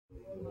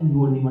and he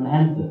won't even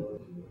answer.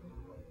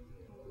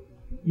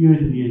 Years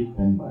and years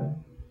went by,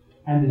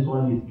 and this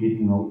one is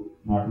getting out,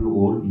 not too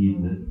old, he is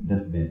in the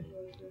deathbed.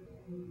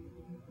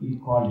 He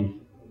called his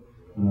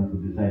one of the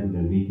disciples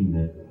are waiting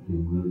that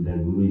their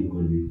guru is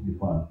going to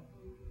depart.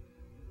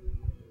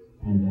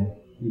 And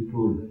he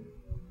told,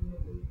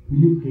 will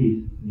you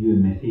please give a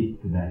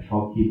message to that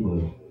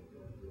shopkeeper?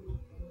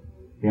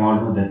 They all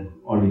know that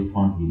always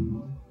taunt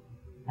him.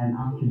 And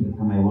ask him to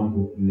come. I want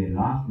to give a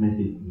last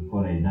message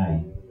before I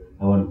die.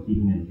 I want to see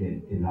him and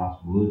say a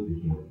last word to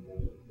him.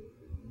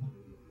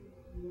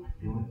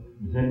 The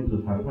disciples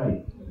were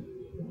surprised.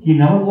 He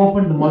never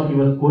opened the mouth. He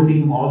was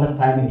scolding him all the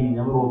time and he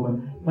never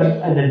opened. But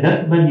at the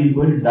deathbed he is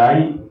going to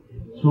die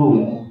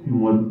soon. Few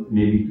more,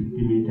 maybe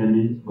 15 minutes, 10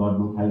 minutes, God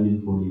knows 5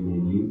 minutes only may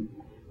live.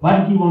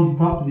 But he wants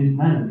to talk to this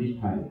man at this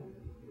time.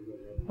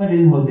 But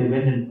anyhow, they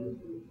went and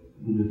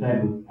the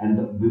disciples,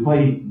 and before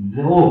he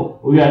said, oh,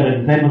 we are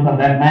the disciples of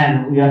that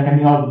man, we are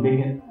coming out to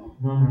begin.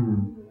 No.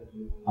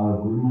 Our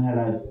Guru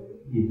Maharaj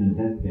is in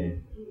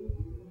deathbed.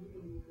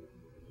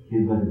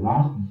 He's got the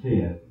last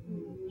desire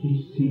to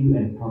see you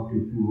and talk to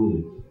you a few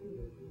words.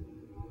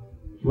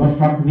 You want to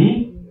talk to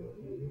me?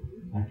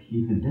 But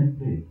he's in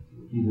deathbed.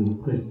 He's a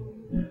request.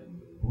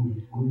 Oh,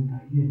 he's going to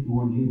die here. He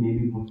won't leave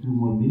maybe for a few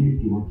more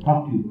minutes. He wants to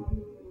talk to you.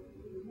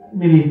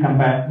 Maybe he'll come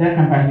back. Their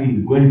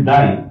compassion is going to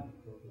die.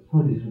 So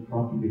this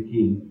shopkeeper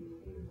came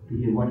to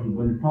hear what he's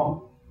going to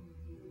talk.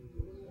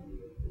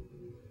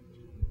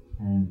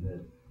 And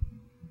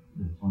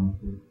the Swami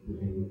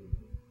said,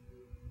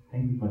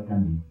 thank you for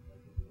coming.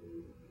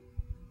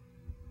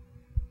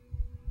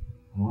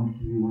 I want to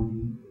tell you one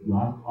thing. You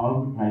ask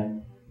all the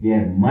time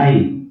where my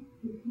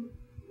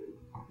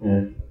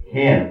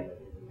hair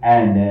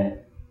and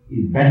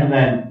is better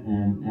than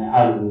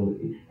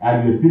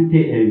your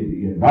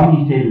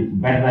donkey's tail is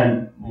better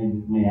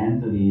than my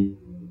answer is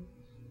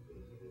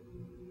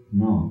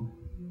no.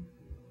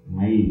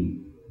 My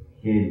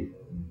hair is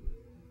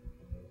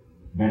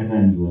better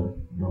than your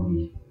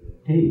donkey's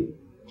tail.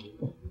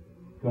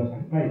 You are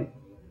surprised.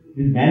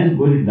 This man is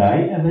going to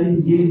die and then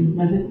he gives this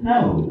message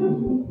now.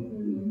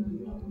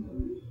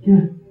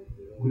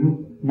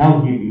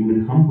 Now he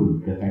will humble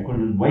because I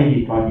couldn't why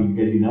he is talking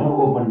because he never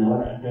opened,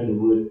 never uttered a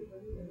word.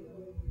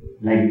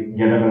 Like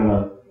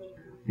Jadavara,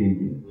 same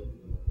thing.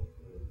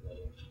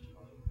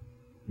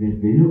 When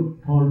you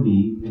told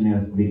me when I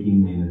was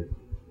breaking my verse,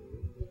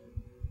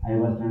 I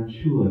was not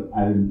sure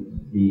I will,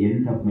 the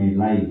end of my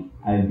life,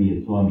 I will be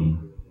a Swami.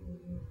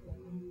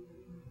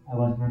 I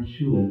was not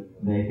sure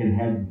that I can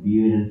have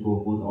beard and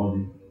so forth, all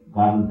these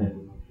garments that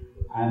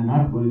I am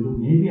not going to,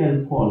 maybe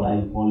I'll fall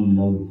in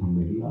love with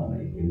somebody, or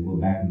I can go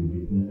back into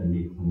business and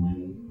make some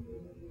money.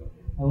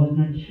 I was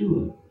not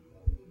sure.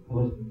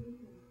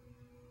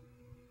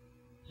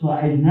 So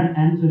I did not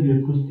answer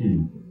your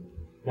question.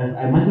 Because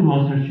I myself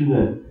was not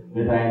sure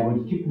whether I am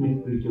going to stick to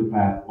my spiritual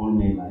path all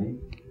my life.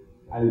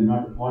 I will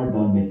not fall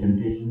down by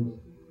temptations.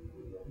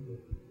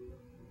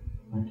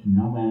 But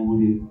now I am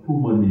only 2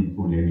 more minutes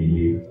only I may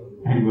live.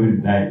 I am going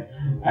to die.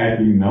 I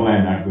think now I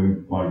am not going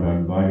to fall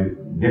down. God is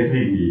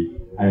definitely,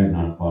 I will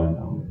not fall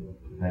down.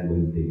 I am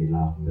going to take a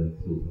last breath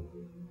soon.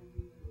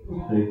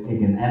 So if I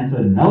can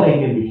answer, now I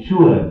can be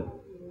sure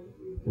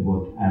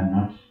about I am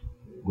not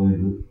going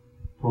to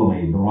throw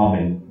my robe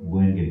and go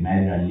and get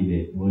married and live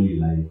a worldly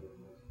life.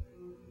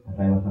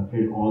 But I was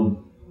afraid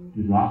all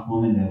this last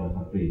moment I was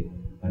afraid.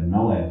 But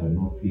now I have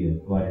no fear.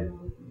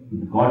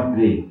 With God's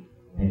grace,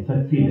 I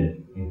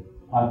succeeded. I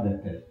passed the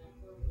test.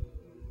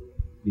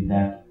 With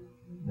that,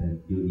 the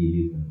yogi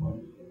lives the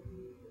body.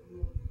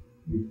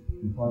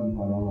 It's important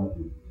for all of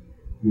you.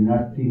 Do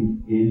not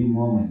think any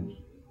moment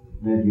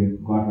that you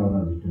have got out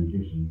of the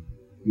temptation.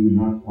 You will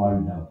not fall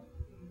down.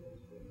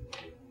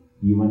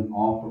 Even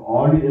after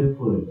all your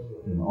efforts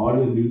and all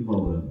your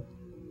willpower,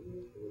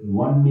 in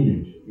 1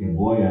 minute, a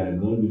boy or a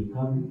girl will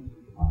come,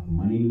 or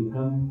money will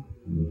come,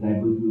 and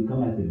disciples will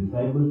come as a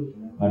disciple,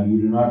 but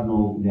you do not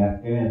know they are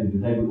coming as a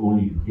disciple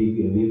only to take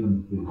you away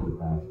from the spiritual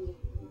path.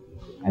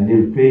 And they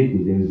will praise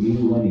you, they will give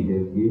you money, they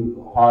will give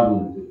you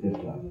hardware,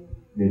 etc.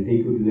 They will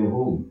take you to their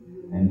home,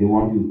 and they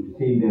want you to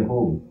stay in their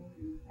home.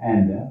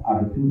 And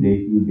after 2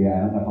 days, you will be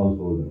another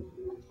householder.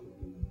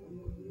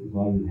 This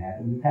all will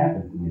happen. It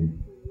happens to many.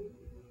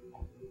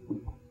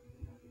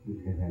 This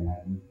has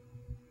happened.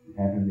 It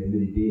happens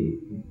every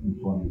day in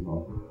Swami's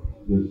office.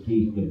 Your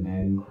priests get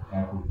married,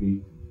 Catholic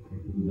priests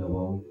get to the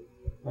vow.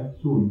 But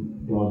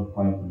soon they all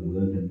find some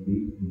girls and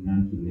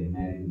nuns will get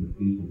married, and the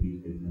priests and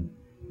priests get married.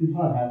 This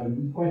all happens.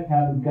 This quite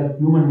happens because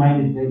human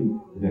mind is very,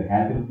 whether a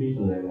Catholic priest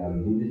or a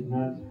Buddhist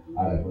nun,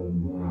 or a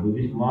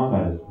Buddhist monk,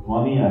 or a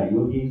Swami, or a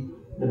yogi,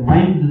 the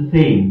mind is the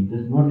same.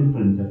 There's no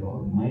difference at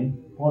all. Mind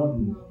falls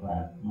in this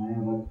trap.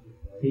 Mind was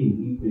same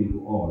equally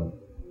to all.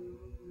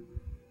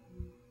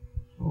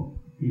 So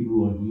people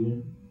who are here,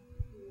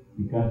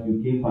 because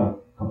you came for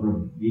a couple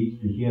of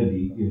weeks to hear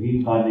the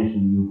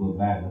reincarnation, you go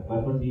back. The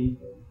purpose is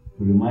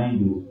to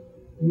remind you,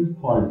 you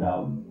fall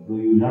down. So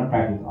you will not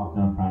practice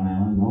asana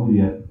pranayama. Now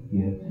you are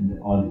here and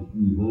all this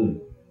you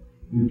heard.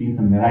 You think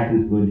some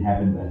miracle is going to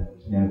happen, that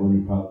they are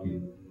going to talk to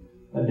you.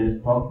 But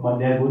what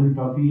they are going to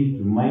talk to you is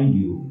to remind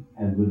you,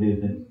 as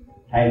Gurudev said,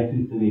 time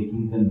sweeps away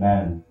kings and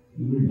barons.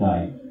 You will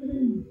die.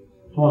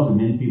 So also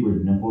many people,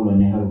 Napoleon,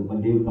 Nehru,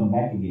 but they will come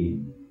back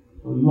again.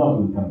 So you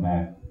also will come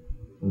back.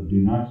 So do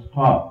not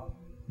stop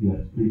your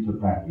spiritual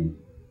practice.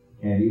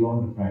 Carry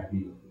on to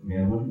practice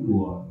wherever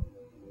you are.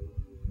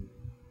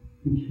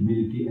 With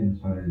humility and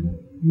surrender.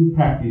 You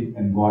practice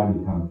and God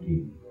will come to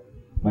you.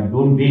 But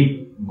don't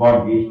wait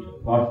God's grace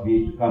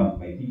to come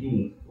by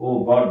thinking,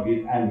 oh God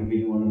grace, I am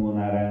repeating Namo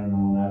Narayana.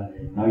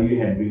 Now you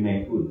have bring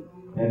my food.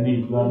 That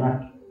means you are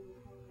not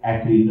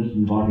actually interested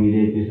in God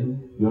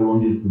realization. You are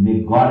only to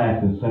make God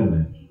as your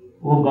servant.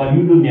 Oh God,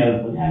 you do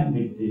miracles. I am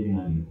meditating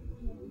on you.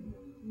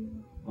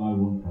 God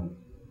won't come.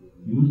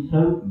 You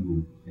serve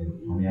you.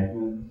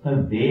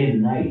 Serve day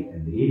and night.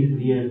 At the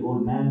 83 years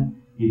old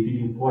man, he is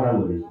sitting 4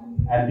 hours.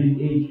 At this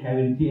age,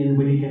 haven't seen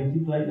anybody can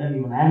sit like that.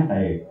 Even I am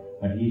tired,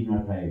 but he is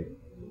not tired.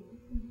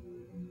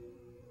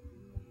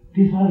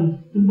 These are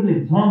simple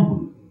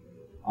examples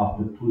of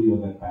the true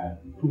yoga path,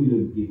 true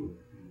yoga people.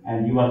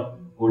 And he was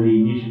only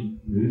initiated,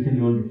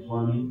 recently only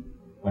Swami,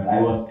 but I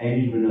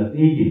initiated when I was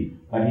 18.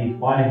 But he is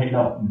far ahead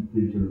of the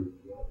spiritual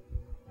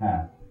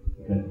path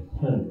because he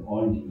served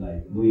all his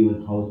life. Though he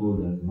was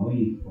householder, now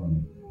he is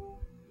Swami.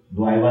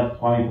 Though I was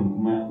Swami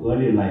from my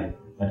earlier life,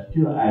 but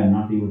still I am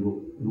not able to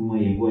remove my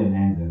ego and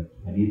anger.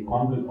 But he has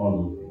conquered all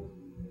those things.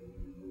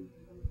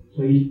 So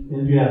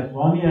when you are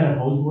Swami or a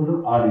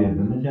householder or you are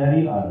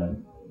brahmachari or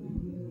a...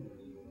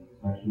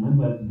 But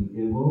remember, the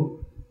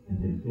ego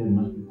and the desire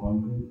must be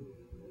conquered,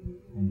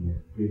 and you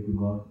pray to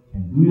God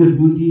and do your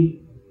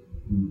duty.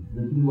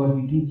 Listen to what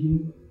we teach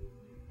you,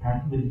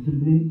 practice the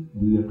discipline,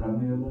 do your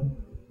karma yoga,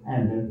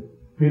 and then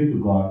pray to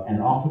God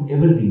and offer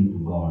everything to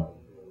God.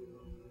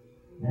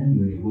 Then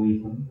your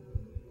egoism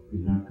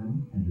will not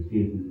come, and the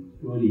desires will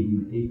slowly he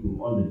will take you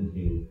all the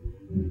desires.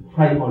 You will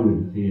fry all your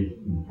desires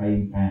in the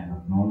frying pan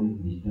of knowledge,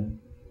 wisdom,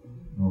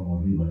 no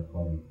more rebirth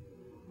for you.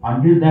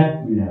 Until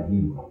that, you will have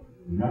rebirth.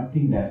 Do not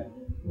think that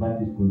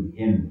birth is going to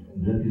end,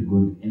 death is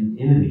going to end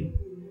anything.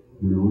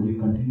 You will only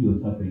continue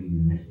your suffering in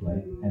the next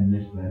life, and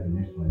next life, and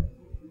next life.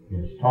 You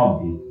have to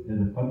stop this.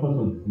 That the purpose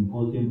of the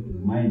symposium to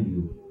remind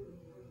you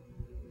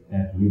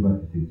that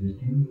rebirth is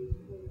existing.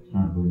 It's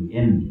not going to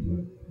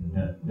end.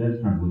 Death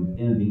is not going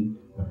to end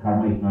anything. The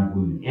karma is not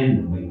going to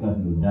end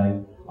because you die,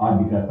 or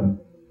because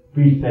some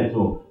priest said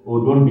so.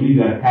 Oh, don't believe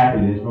you are a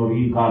Catholic. There is no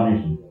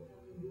reincarnation.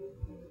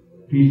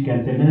 Priest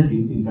can say many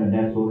things. In fact,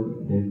 that's all.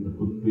 They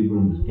put people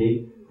on the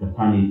stage. The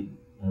sun is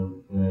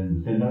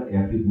in the center.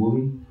 After his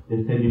moving,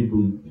 they send him to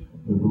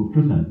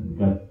prison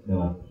because there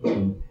were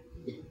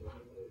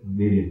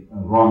various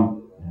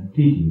wrong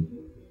teachings.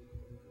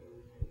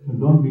 So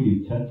don't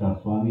believe church or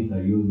swamis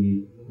or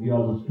yogis. We are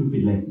also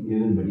stupid like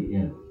everybody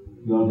else.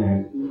 We also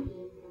have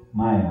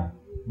Maya.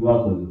 We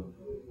also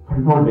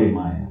controlled by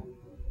Maya.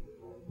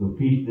 So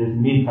peace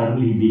doesn't mean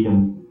suddenly he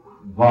becomes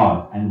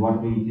God. And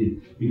what means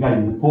is because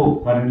he's the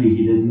Pope, suddenly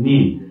he doesn't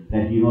mean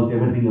that he knows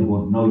everything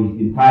about. No, he's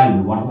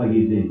infallible, whatever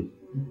he says.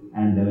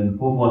 And when the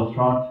Pope was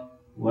shot,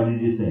 what did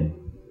he say?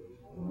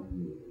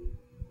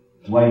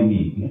 Why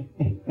me?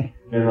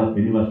 That was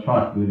when he was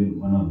shot during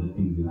one of the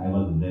things. I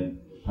was at that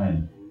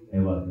time. I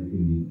was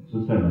in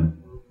Switzerland.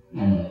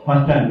 And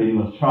first time when he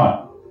was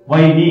shot,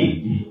 why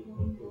me?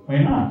 Why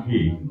not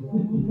he?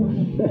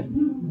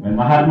 When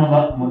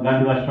Mahatma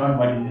Gandhi was shot,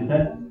 what did he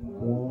say?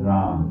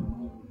 Ram.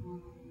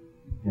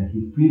 That he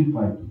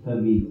purified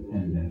service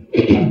and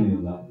karma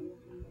yoga.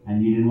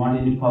 And he didn't want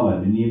any power.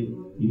 When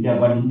India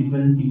got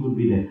independence, he could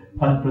be the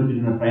first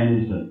president or prime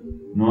minister.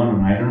 No,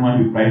 I don't want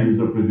to be prime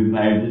minister or president.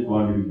 I just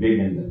want to be beg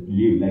and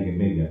live like a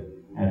beggar.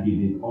 As he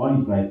did all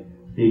his life,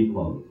 stayed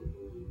close.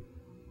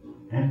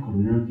 That's called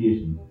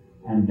renunciation.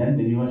 And then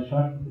when he was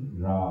shot,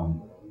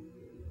 Ram.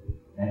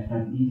 That's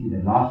not easy.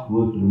 The last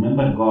word to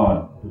remember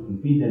God, to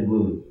repeat that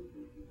word.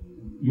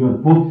 Your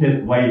Pope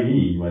said, why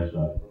me? He was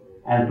shot.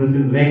 And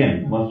President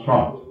Reagan was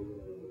shot.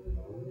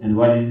 And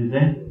what did he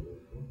say?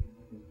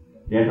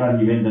 Later on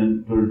he went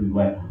and told his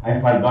wife, I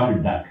forgot a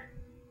duck.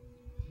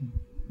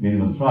 When he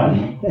was shot, I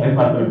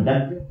forgot a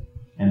duck.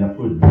 And of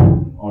course,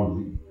 all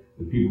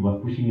the people were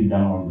pushing him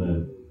down, all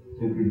the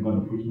security guard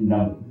were pushing him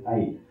down.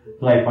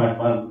 So I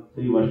thought,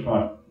 so he was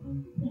shot.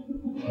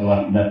 So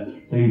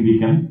he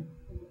became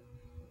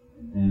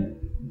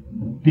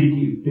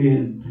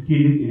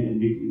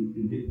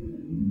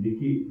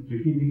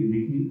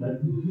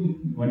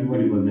what do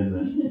you call that?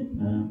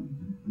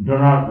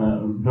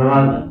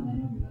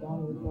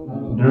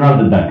 Donald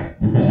the Duck.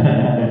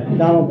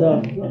 Donald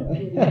Duck. He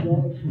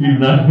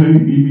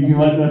became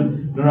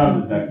Donald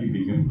the Duck. He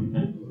became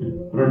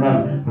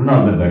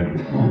Ronald the Duck.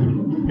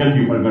 Because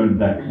you forgot the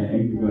duck.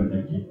 He forgot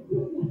duck.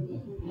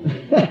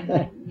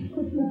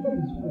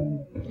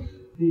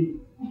 See,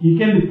 you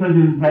can be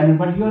president, prime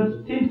minister, but you are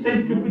same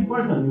stupid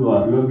person you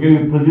are. You are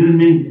giving president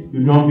means you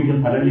don't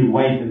become thoroughly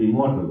wise and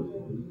immortal.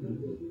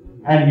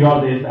 And he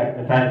always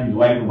attached his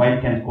wife. The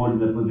wife can scold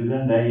the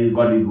president. And he's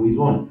got his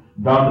own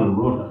daughter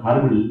wrote a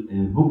horrible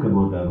book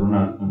about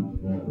Ronald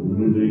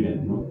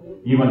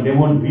Reagan. Even they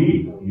won't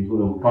read. He's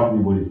talking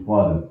about his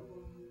father.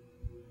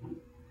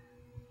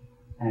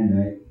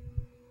 and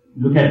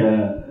look at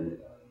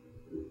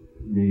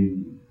the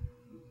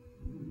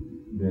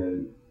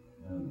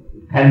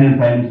Canadian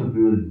Prime Minister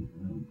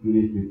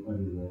previously,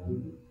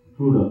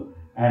 Trudeau,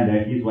 and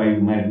his wife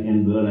married a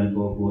young girl and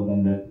so forth,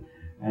 and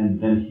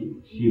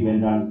then she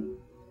went on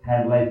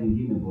catalyzing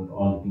him about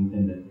all things,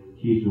 and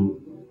she used to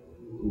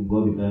go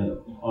with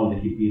all the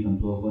hippies and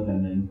so forth,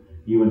 and then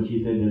even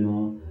she said,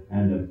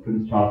 and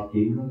Prince Charles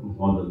came,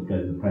 because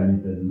the Prime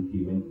Minister, and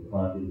she went to the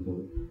party, so,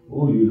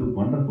 oh, you look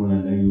wonderful,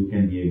 and you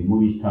can be a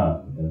movie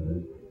star,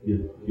 because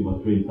she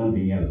was doing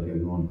something else,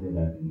 I don't want to say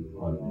that in the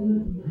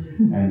audience.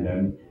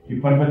 And she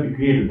purposely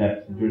created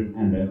that situation,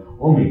 and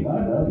oh my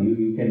God,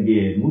 you can be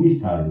a movie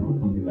star,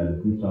 something like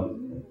that, Prince Charles.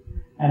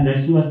 And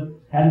she was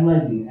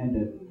scandalizing, and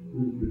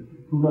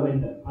Trudeau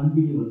went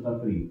unbelievable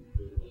suffering.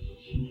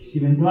 She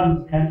went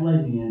on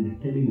scandalizing and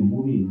telling and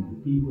moving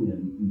the people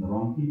and the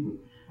wrong people.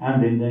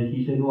 And then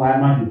he said, oh,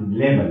 I'm not his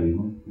label,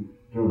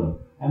 Trudeau.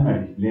 I'm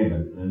not his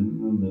label.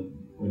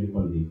 What do you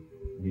call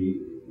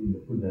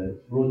put the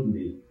rose in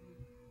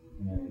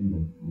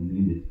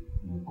this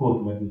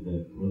coat, what is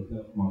the rose,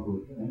 small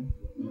coat,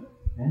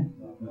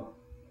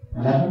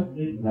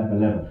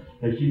 leper.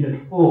 So she said,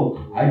 oh,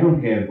 I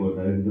don't care about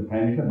the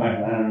Prime Minister, but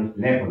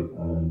leper.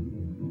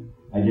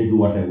 I just do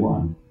what I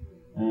want.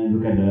 And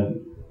look at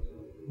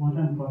what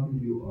I'm talking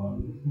to you are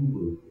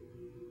simple.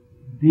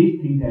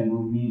 These things have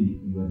no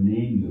meaning. Your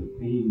name, your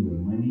fame, your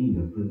money,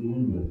 your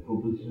president, your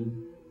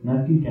position,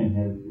 nothing can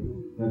help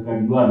you.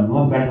 Because you are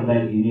no better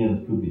than any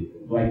other stupid.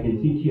 So I can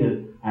sit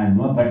here, I am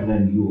no better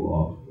than you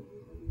all.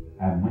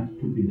 I am much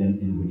stupid than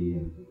anybody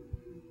else.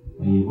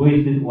 My ego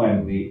is this, oh, I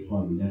am great,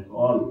 Swami. That's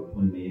all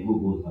when my ego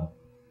goes up.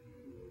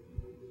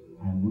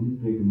 I am only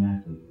pray to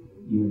Master.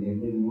 Even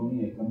every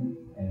morning I come,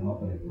 I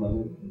offer a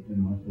flower, I tell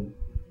Master,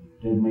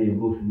 tell my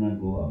ego should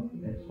not go up.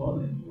 That's all.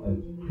 I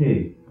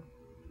pray.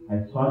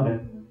 I saw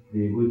that the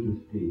ego is a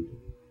state.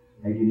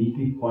 I can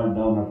easily fall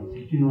down after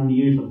 61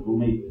 years of so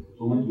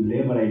much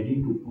labor I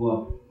did to go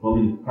up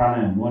from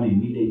pranayama, morning,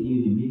 midday,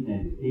 evening,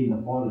 midnight, stay in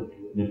the forest,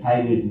 the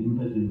tigers, the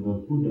infested,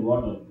 food, the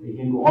water. I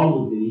can do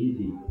all those very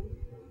easy.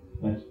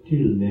 But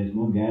still, there is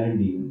no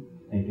guarantee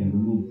I can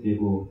remove this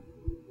ego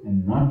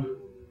and not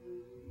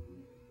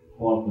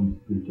fall from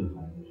spiritual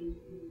height.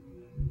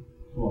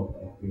 So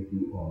I pray to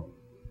you all.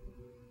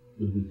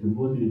 So the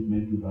symposium is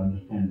meant to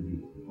understand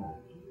this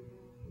fact.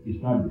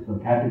 It's not because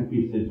Catholic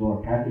priest says so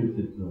or Catholic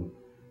says so.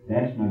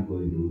 That's not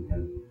going to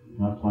help.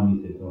 Not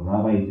Swami says so,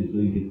 Rabbi says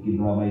so, you can kill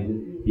Rabbi says,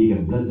 he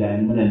can bless the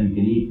animal and you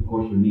can eat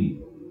kosher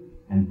meat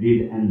and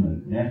breed the animal.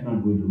 That's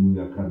not going to remove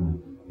your karma.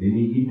 When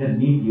you eat that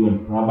meat,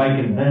 even Rabbi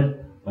can bless,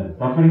 but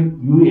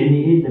suffering, you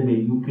any age,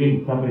 you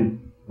create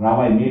suffering.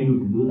 Rabbi made you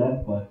to do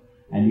that first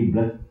and he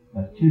blessed,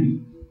 but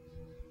still,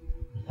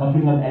 the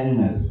suffering of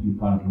animals, you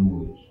can't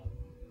remove it.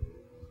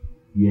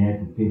 You have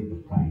to pay the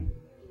price.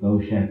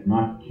 Thou shalt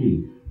not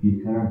kill.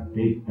 You cannot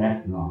break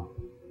that law.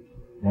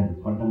 That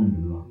is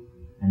fundamental law.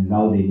 And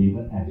love thy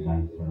neighbor as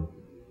thyself.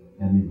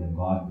 That means that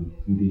God is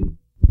giving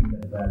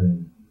that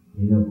balance.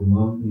 Enough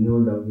amount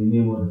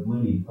of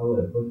money,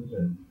 power,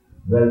 position,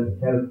 wealth,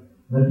 health,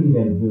 nothing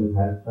can give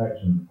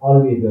satisfaction.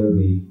 Always there will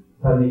be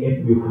something yet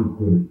to be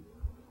fulfilled.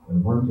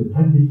 And once you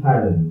touch the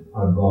silence,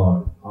 or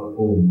God, or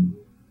Om,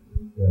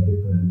 they are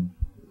different.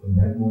 From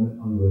that moment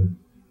onwards,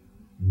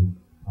 you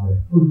are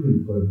a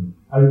fulfilled person,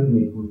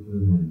 ultimate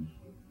fulfillment.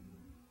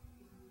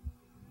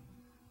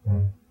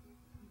 That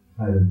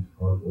silence is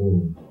called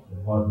Om, the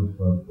pause is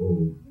called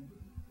Om.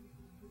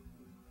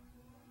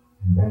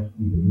 And that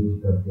is the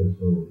music of your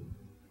soul.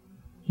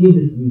 Hear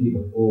this music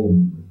of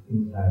Om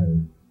in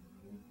silence.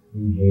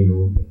 Inhale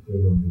Om,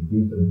 exhale Om,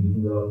 reduce the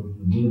breathing out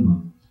to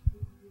minimum.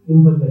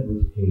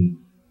 Imperceptible state.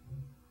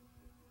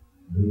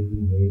 Breathe,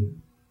 inhale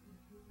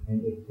and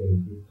exhale.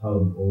 This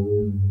sound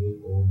Om, inhale,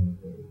 Om,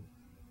 exhale.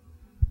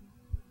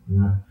 Do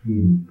not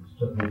feel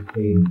structural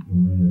pain when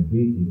you are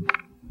breathing.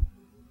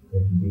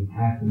 That will be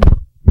happening.